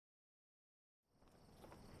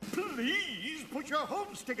Please put your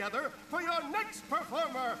hopes together for your next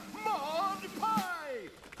performer, Maud Pie!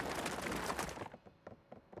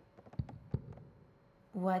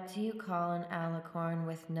 What do you call an alicorn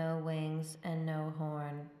with no wings and no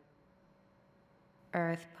horn?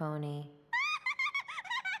 Earth pony.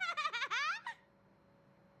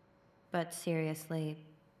 But seriously,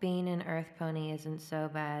 being an earth pony isn't so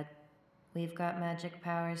bad. We've got magic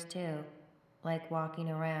powers too, like walking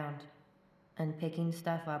around and picking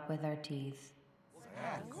stuff up with our teeth.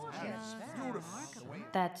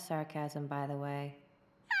 That's sarcasm, by the way.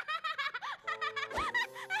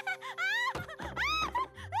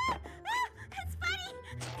 It's funny,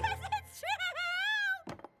 because it's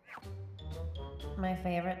true! My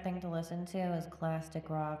favorite thing to listen to is clastic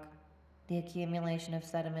rock. The accumulation of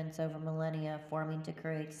sediments over millennia forming to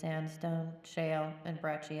create sandstone, shale, and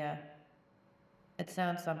breccia. It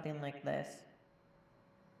sounds something like this.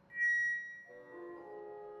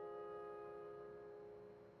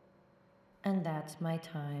 And that's my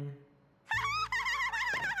time.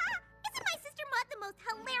 Isn't my sister Maud the most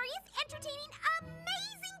hilarious, entertaining,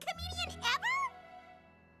 amazing comedian ever?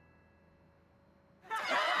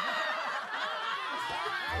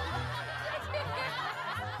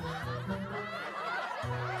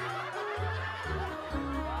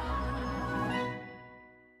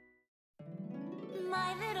 My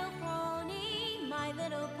little pony, my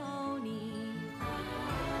little pony.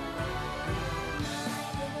 My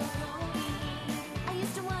little pony. I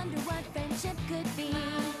used to wonder what friendship could be.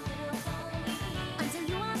 Until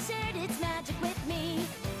you all shared its magic with me.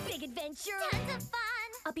 Big adventure, Tons of fun,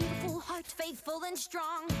 a beautiful heart, faithful and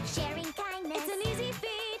strong. sharing kindness. It's an easy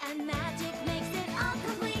feat, and magic makes it all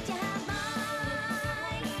complete. You have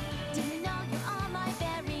mine. Do you know you're all my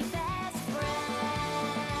very best friends?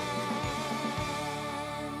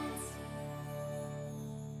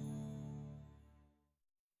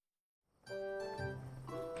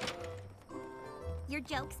 Your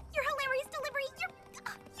jokes, your hilarious delivery, you're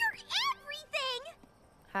everything!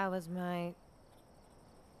 How was my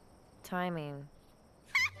timing?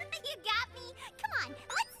 You got me! Come on,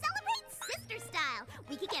 let's celebrate sister style!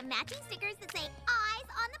 We could get matching stickers that say eyes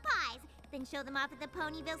on the pies, then show them off at the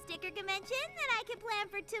Ponyville Sticker Convention that I could plan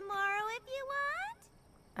for tomorrow if you want.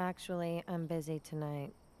 Actually, I'm busy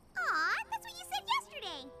tonight. Aw, that's what you said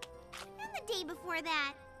yesterday! And the day before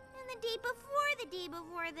that. And the day before the day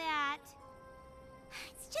before that.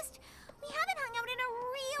 It's just, we haven't hung out in a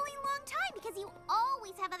really long time because you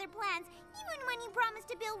always have other plans, even when you promise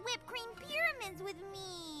to build whipped cream pyramids with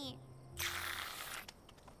me.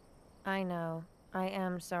 I know. I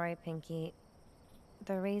am sorry, Pinky.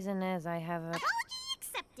 The reason is I have a... Apology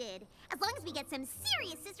accepted. As long as we get some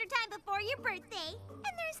serious sister time before your birthday. And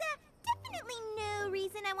there's definitely no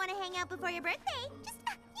reason I want to hang out before your birthday. Just,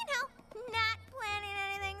 not planning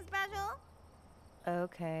anything special.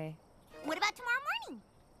 Okay. What about tomorrow morning?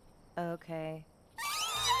 Okay.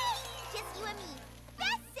 Just you and me.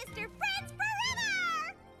 Best sister friends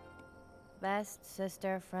forever! Best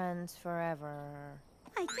sister friends forever.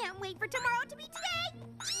 I can't wait for tomorrow to be today.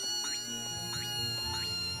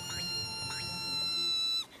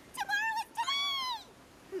 Tomorrow is today!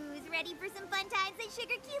 Who's ready for some fun times at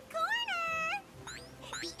Sugar Cube Corner?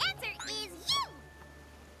 The answer is you!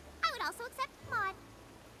 I would also accept Maud.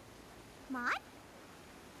 Maud?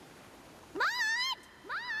 Maud!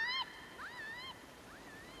 Maud!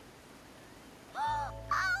 Maud! Oh,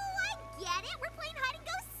 I get it! We're playing hide and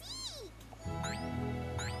go seek!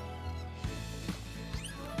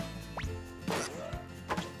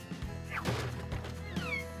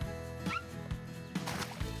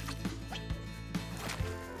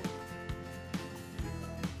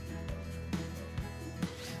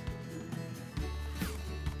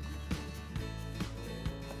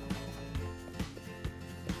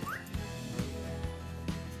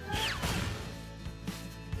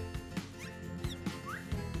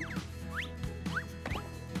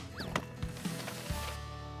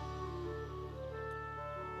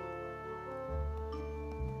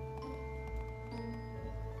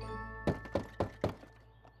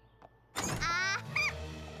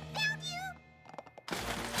 Found you!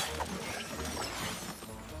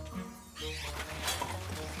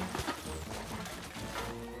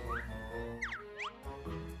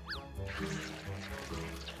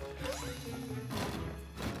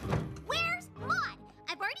 Where's Maud?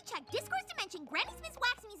 I've already checked Discourse Dimension, Granny Smith's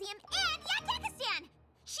Wax Museum, and Yatakistan!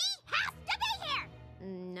 She has to be here!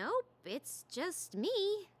 Nope, it's just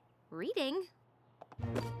me. Reading.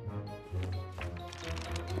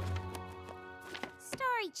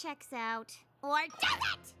 Story checks out. Or does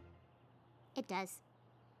it? It does.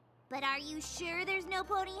 But are you sure there's no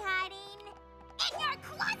pony hiding? in your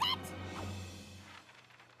closet!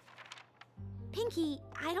 Pinky,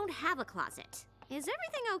 I don't have a closet. Is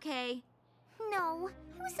everything okay? No,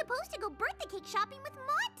 I was supposed to go birthday cake shopping with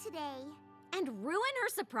Maud today. And ruin her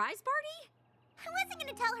surprise party? I wasn't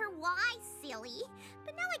gonna tell her why, silly.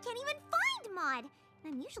 But now I can't even find Maud.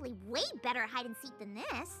 And I'm usually way better at hide and seek than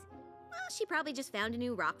this. Well, she probably just found a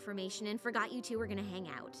new rock formation and forgot you two were gonna hang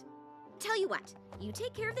out. Tell you what, you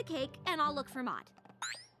take care of the cake and I'll look for Maud.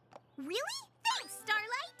 Really? Thanks,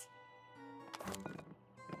 Starlight!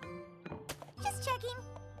 Just checking.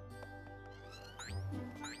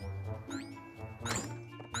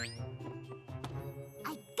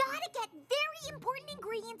 I gotta get very important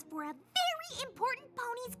ingredients for a very important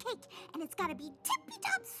pony's cake, and it's gotta be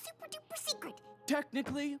tippy-top super-duper secret.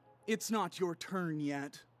 Technically, it's not your turn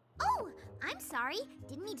yet. Oh, I'm sorry.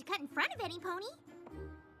 Didn't mean to cut in front of any pony.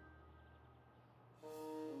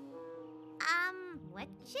 What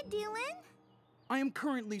you doing? I am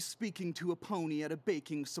currently speaking to a pony at a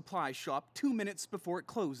baking supply shop 2 minutes before it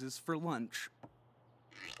closes for lunch.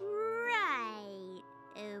 Right.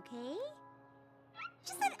 Okay.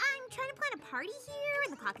 Just that I'm trying to plan a party here,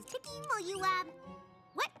 and the clock is ticking while you,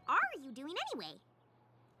 what are you doing anyway?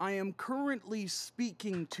 I am currently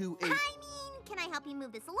speaking to a... I mean, can I help you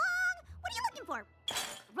move this along? What are you looking for?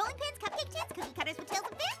 Rolling pins, cupcake tins, cookie cutters with tails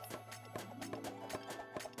and fins?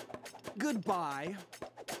 Goodbye.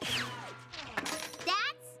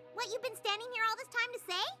 That's what you've been standing here all this time to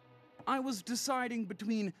say? I was deciding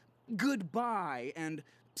between goodbye and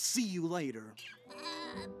see you later.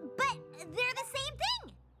 But they're the same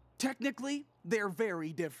thing. Technically, they're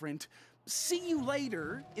very different. See you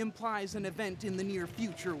later implies an event in the near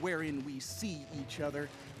future wherein we see each other.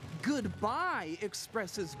 Goodbye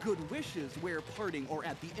expresses good wishes where parting or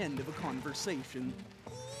at the end of a conversation.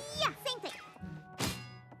 Yeah, same thing.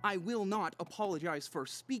 I will not apologize for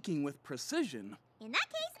speaking with precision. In that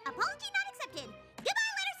case, apology not accepted.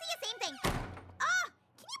 Goodbye, letter C, same thing.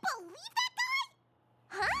 Can you believe that guy?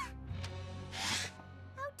 Huh?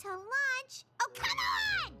 Out to lunch? Oh, come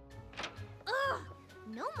on! Ugh!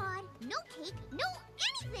 No Maud, no cake, no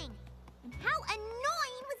anything! And how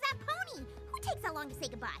annoying was that pony? Who takes that long to say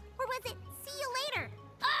goodbye? Or was it, see you later?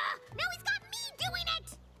 Now he's got me doing it!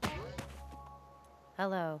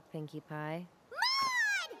 Hello, Pinkie Pie.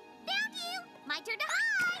 Maud! Found you! My turn to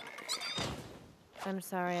hide! I'm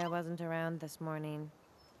sorry I wasn't around this morning.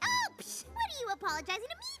 Oh, psh, what are you apologizing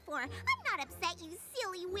to me for? I'm not upset, you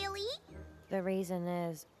silly Willy. The reason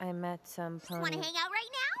is I met some Want to pony. hang out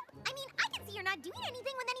right now? I mean, I can see you're not doing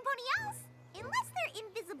anything with any pony else. Unless they're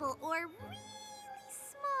invisible or really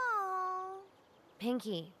small.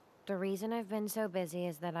 Pinkie, the reason I've been so busy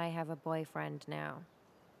is that I have a boyfriend now.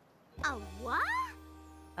 A what?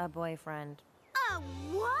 A boyfriend. A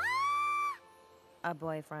what? A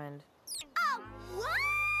boyfriend. A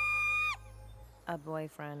what? A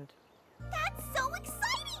boyfriend. That's so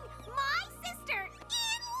exciting! My sister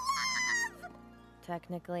in love!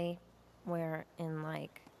 Technically, we're in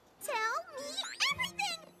like. Tell me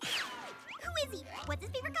everything! Who is he? What's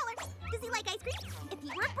his favorite color? Does he like ice cream? If he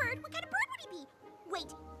were a bird, what kind of bird would he be?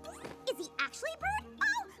 Wait, is he actually a bird?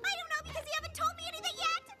 Oh, I don't know because you haven't told me anything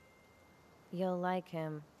yet! You'll like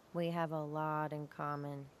him. We have a lot in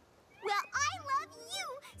common. Well, I love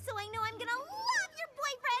you, so I know I'm gonna love your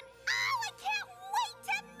boyfriend! Oh, I can't wait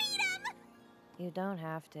to meet him! You don't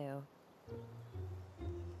have to.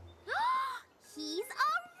 He's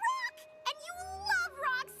a rock! And you love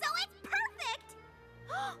rocks, so it's perfect!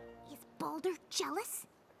 Is Boulder jealous?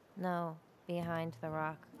 No, behind the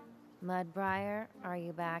rock. Mudbriar, are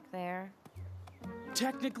you back there?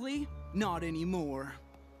 Technically, not anymore.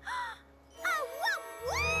 Oh,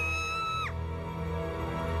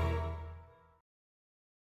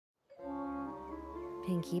 whoa!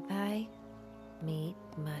 Pinkie Pie, meet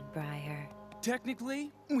Mudbriar.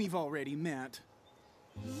 Technically, we've already met.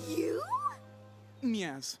 You?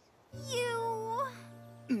 Yes. You?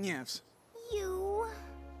 Yes. You?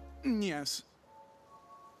 Yes.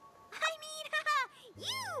 I mean,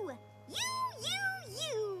 you!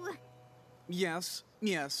 You! Yes.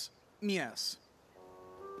 Yes. Yes.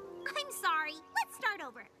 I'm sorry. Let's start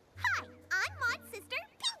over. Hi, I'm Maud's sister,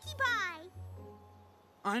 Pinkie Pie.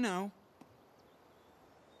 I know.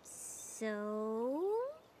 So,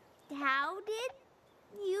 how did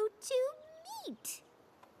you two meet?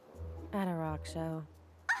 At a rock show.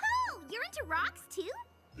 Oh, you're into rocks too?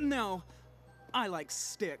 No, I like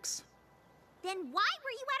sticks. Then why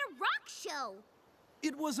were you at a rock show?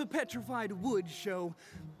 It was a petrified wood show,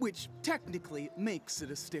 which technically makes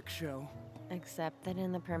it a stick show. Except that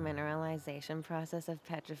in the permineralization process of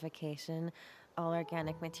petrification, all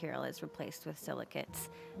organic material is replaced with silicates,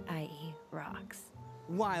 i.e., rocks.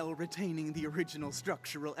 While retaining the original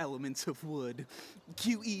structural elements of wood.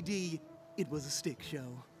 QED, it was a stick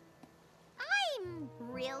show. I'm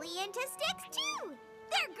really into sticks too.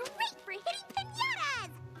 They're great for hitting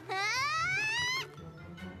piñatas. Ah!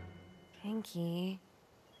 Pinky.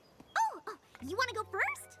 Oh, you want to go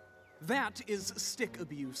first? That is stick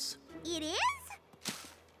abuse. It is?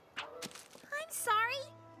 I'm sorry.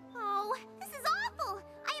 Oh, this is awful.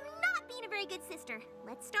 I am not being a very good sister.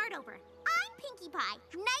 Let's start over. I'm Pinkie Pie.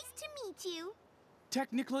 Nice to meet you.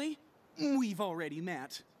 Technically, we've already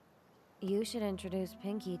met. You should introduce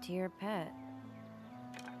Pinky to your pet.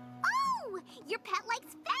 Oh, your pet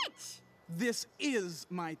likes fetch. This is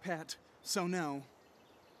my pet, so no.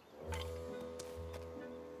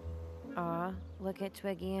 Aw, look at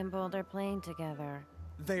Twiggy and Boulder playing together.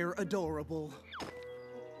 They're adorable.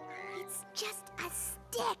 It's just a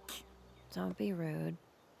stick. Don't be rude.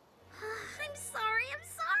 I'm sorry.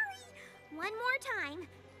 One more time.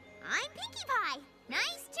 I'm Pinkie Pie.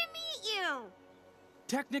 Nice to meet you.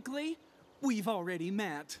 Technically, we've already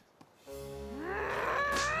met. I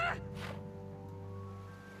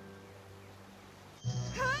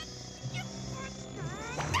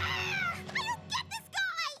don't get this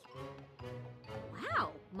guy!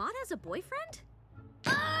 Wow, Maud has a boyfriend?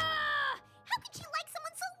 How could she like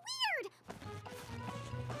someone so weird?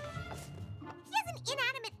 He has an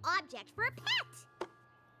inanimate object for a pet.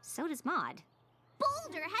 So does Maud.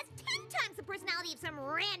 Boulder has 10 times the personality of some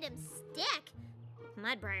random stick.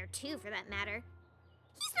 Mudbriar, too, for that matter.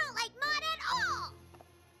 He's not like Maud at all.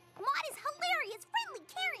 Maud is hilarious, friendly,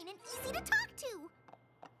 caring, and easy to talk to.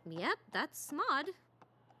 Yep, that's Maud.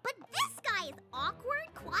 But this guy is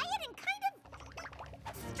awkward, quiet, and kind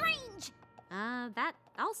of strange. That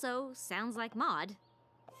also sounds like Maud.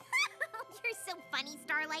 You're so funny,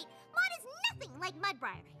 Starlight. Maud is nothing like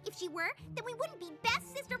Mudbriar. If she were, then we wouldn't be best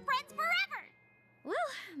sister friends forever. Well,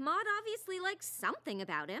 Maud obviously likes something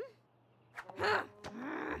about him.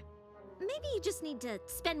 Maybe you just need to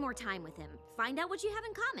spend more time with him. Find out what you have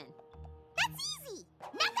in common. That's easy.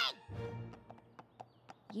 Nothing.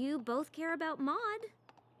 You both care about Maud.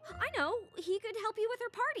 I know, he could help you with her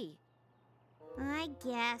party. I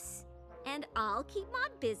guess. And I'll keep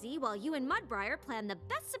Maud busy while you and Mudbriar plan the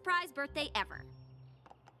best surprise birthday ever.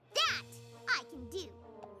 That I can do.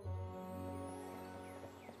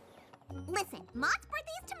 Listen, Maud's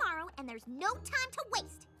birthday is tomorrow, and there's no time to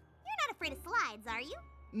waste. You're not afraid of slides, are you?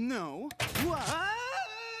 No. What?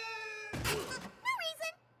 No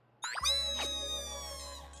reason.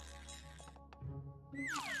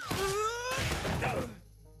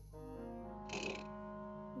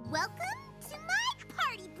 Welcome to my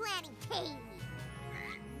party planning cave.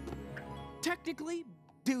 Technically,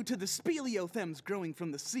 due to the speleothems growing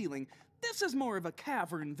from the ceiling, this is more of a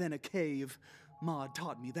cavern than a cave. Maud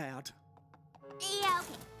taught me that. Yeah,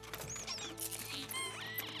 okay.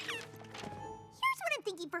 Here's what I'm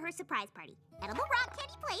thinking for her surprise party. Edible rock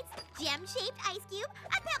candy plates, gem-shaped ice cube,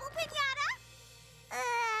 a pebble piñata.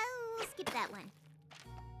 We'll skip that one.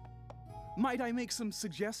 Might I make some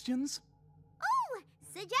suggestions? Oh,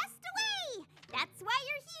 suggest away! That's why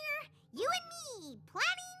you're here. You and me,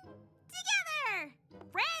 planning together.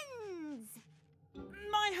 Friends.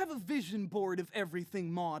 I have a vision board of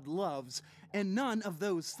everything Maud loves, and none of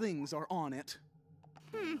those things are on it.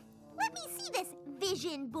 Let me see this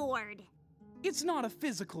vision board. It's not a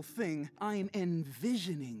physical thing. I'm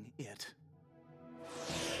envisioning it.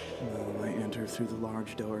 I enter through the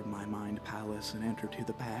large door of my mind palace and enter to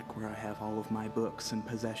the back where I have all of my books and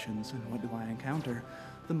possessions. And what do I encounter?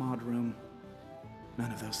 The Maud room.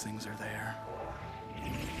 None of those things are there.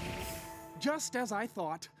 Just as I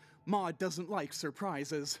thought, Maud doesn't like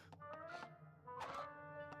surprises.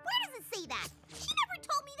 Where does it say that? She never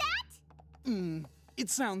told me that. It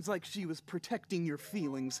sounds like she was protecting your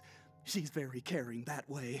feelings. She's very caring that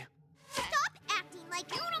way. Stop acting like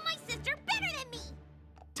you know my sister better than me.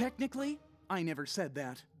 Technically, I never said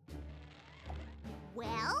that.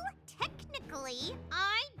 Well, technically,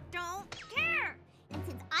 I don't care. And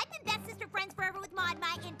since I've been best sister friends forever with Maud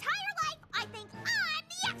my entire life, I think I'm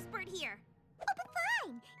the expert here. Oh, but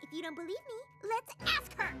fine. If you don't believe me, let's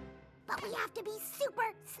ask her. But we have to be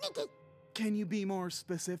super sneaky. Can you be more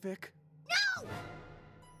specific? No!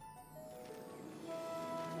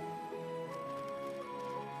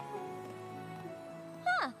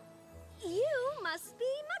 You must be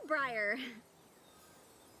Mudbriar.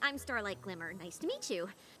 I'm Starlight Glimmer. Nice to meet you.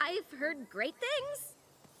 I've heard great things.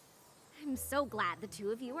 I'm so glad the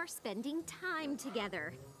two of you are spending time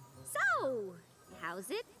together. So,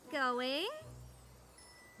 how's it going?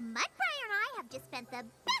 Mudbriar and I have just spent the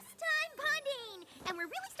best time bonding. and we're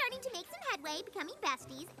really starting to make some headway, becoming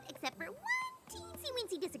besties, except for one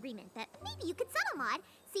teensy-weensy disagreement that maybe you could settle, Maud.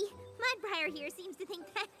 See, Mudbriar here seems to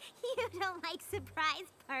think that you don't like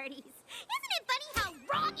surprise parties. Isn't it funny how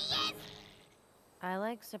wrong he is? I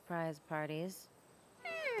like surprise parties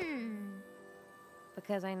Hmm.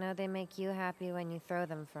 because I know they make you happy when you throw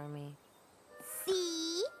them for me.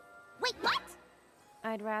 See? Wait, what?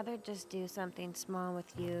 I'd rather just do something small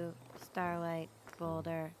with you, Starlight,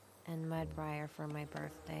 Boulder, and Mudbriar for my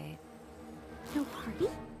birthday. No party?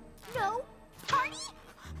 No party?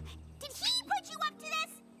 Did he put you up to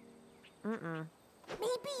this? Mm-mm.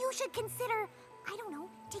 Maybe you should consider, I don't know,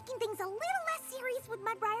 taking things a little less serious with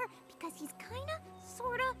Mudbriar because he's kinda,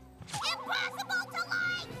 sorta, impossible to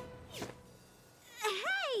like!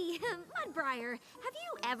 Hey, Mudbriar, have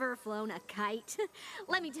you ever flown a kite?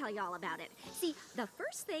 Let me tell you all about it. See, the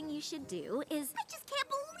first thing you should do is... I just can't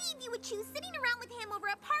believe you would choose sitting around with him over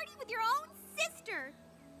a party with your own sister.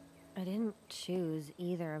 I didn't choose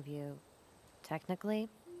either of you. Technically,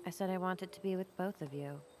 I said I wanted to be with both of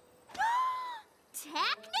you.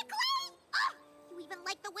 Technically? Oh, you even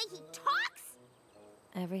like the way he talks?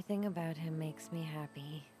 Everything about him makes me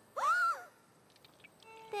happy.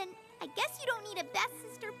 Then I guess you don't need a best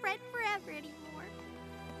sister friend forever anymore.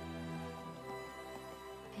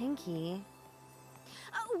 Pinky,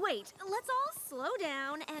 Wait, let's all slow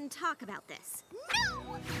down and talk about this.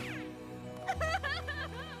 No!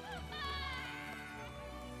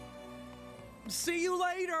 See you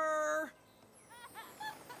later!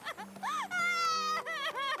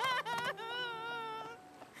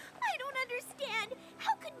 I don't understand.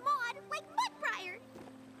 How could Maud like Mudbriar?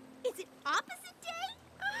 Is it opposite day?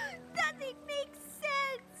 Nothing makes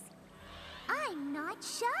sense. I'm not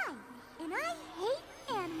shy, and I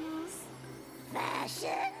hate animals.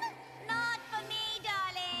 Fashion? Not for me,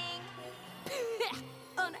 darling.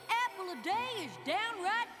 An apple a day is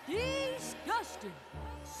downright disgusting.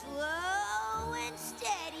 Slow and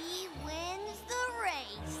steady wins the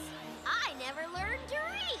race. I never learned to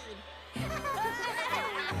read.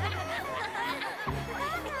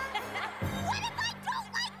 What if I don't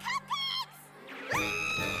like cupcakes?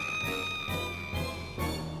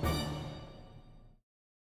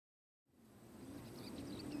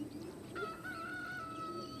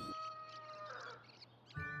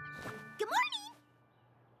 Good morning.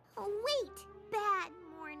 Oh, wait. Bad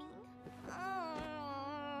morning.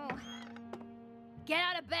 Oh. Get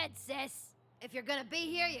out of bed, sis. If you're gonna be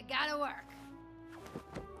here, you gotta work.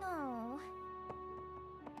 No.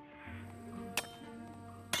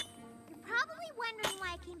 You're probably wondering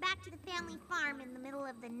why I came back to the family farm in the middle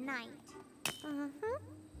of the night. Mm-hmm.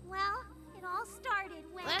 Well, it all started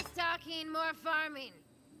when... Less talking, more farming.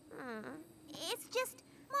 It's just,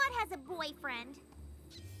 Maud has a boyfriend.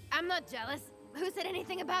 I'm not jealous. Who said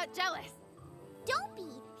anything about jealous? Don't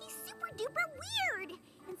be! He's super duper weird!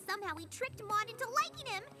 And somehow he tricked Maud into liking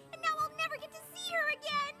him, and now I'll never get to see her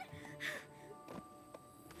again!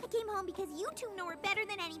 I came home because you two know her better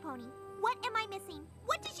than any pony. What am I missing?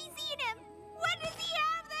 What does she see in him? What does he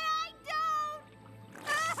have that I don't?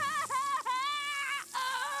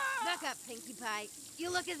 Look up, Pinkie Pie. You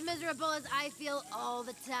look as miserable as I feel all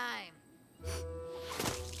the time.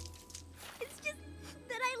 It's just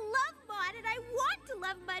that I love Maud and I want to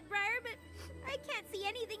love Mudbriar, but I can't see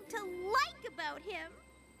anything to like about him.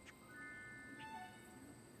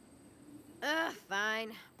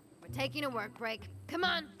 Fine. We're taking a work break. Come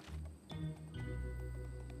on.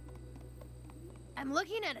 I'm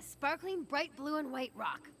looking at a sparkling bright blue and white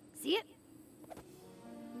rock. See it?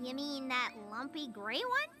 You mean that lumpy gray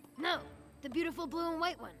one? No, the beautiful blue and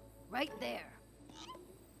white one. Right there.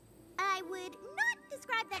 I would not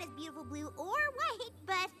describe that as beautiful blue or white,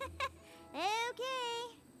 but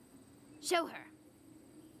okay. Show her.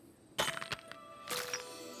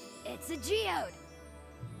 It's a geode.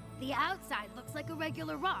 The outside looks like a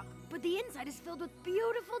regular rock, but the inside is filled with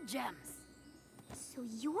beautiful gems. So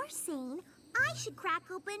you're saying I should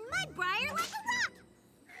crack open Mudbriar like a rock?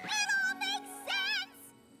 It all makes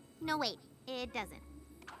sense! No, wait, it doesn't.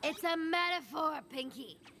 It's a metaphor,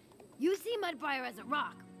 Pinky. You see Mudbriar as a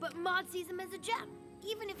rock, but Maud sees him as a gem.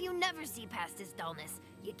 Even if you never see past his dullness,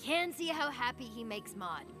 you can see how happy he makes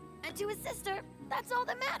Maud. And to his sister, that's all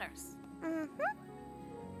that matters. Mm-hmm.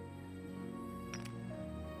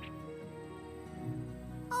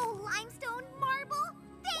 Oh, limestone marble,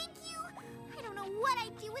 thank you! I don't know what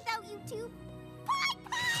I'd do without you two. Bye!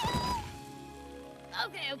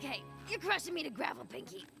 Okay. You're crushing me to gravel,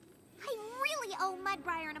 Pinky. I really owe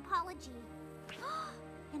Mudbriar an apology.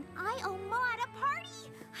 And I owe Maud a party!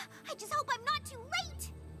 I just hope I'm not too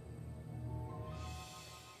late!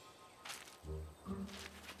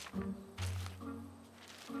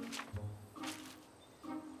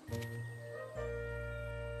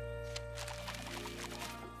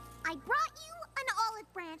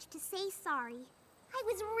 say sorry. I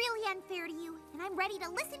was really unfair to you, and I'm ready to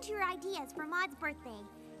listen to your ideas for Maud's birthday.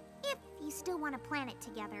 If you still want to plan it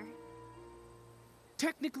together.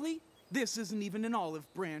 Technically, this isn't even an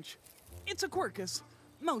olive branch. It's a quercus,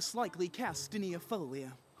 most likely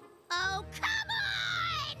Castiniifolia. Oh, come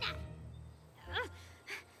on!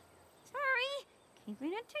 Sorry,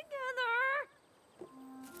 keeping it together.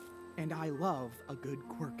 And I love a good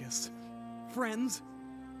quercus. Friends?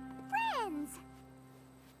 Friends!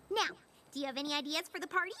 Now, do you have any ideas for the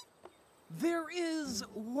party? There is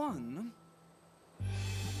one.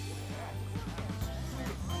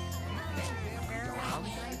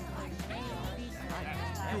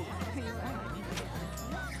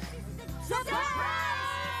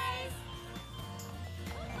 Surprise!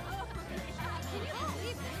 Can you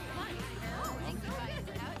believe this? Oh, thank you guys.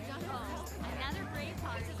 Another great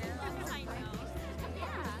positive. I know.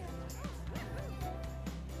 Yeah.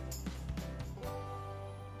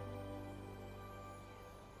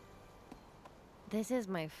 This is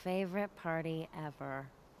my favorite party ever.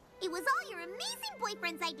 It was all your amazing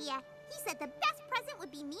boyfriend's idea. He said the best present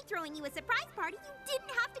would be me throwing you a surprise party you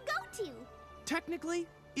didn't have to go to. Technically,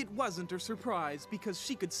 it wasn't a surprise because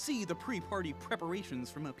she could see the pre-party preparations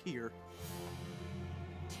from up here.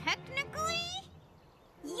 Technically,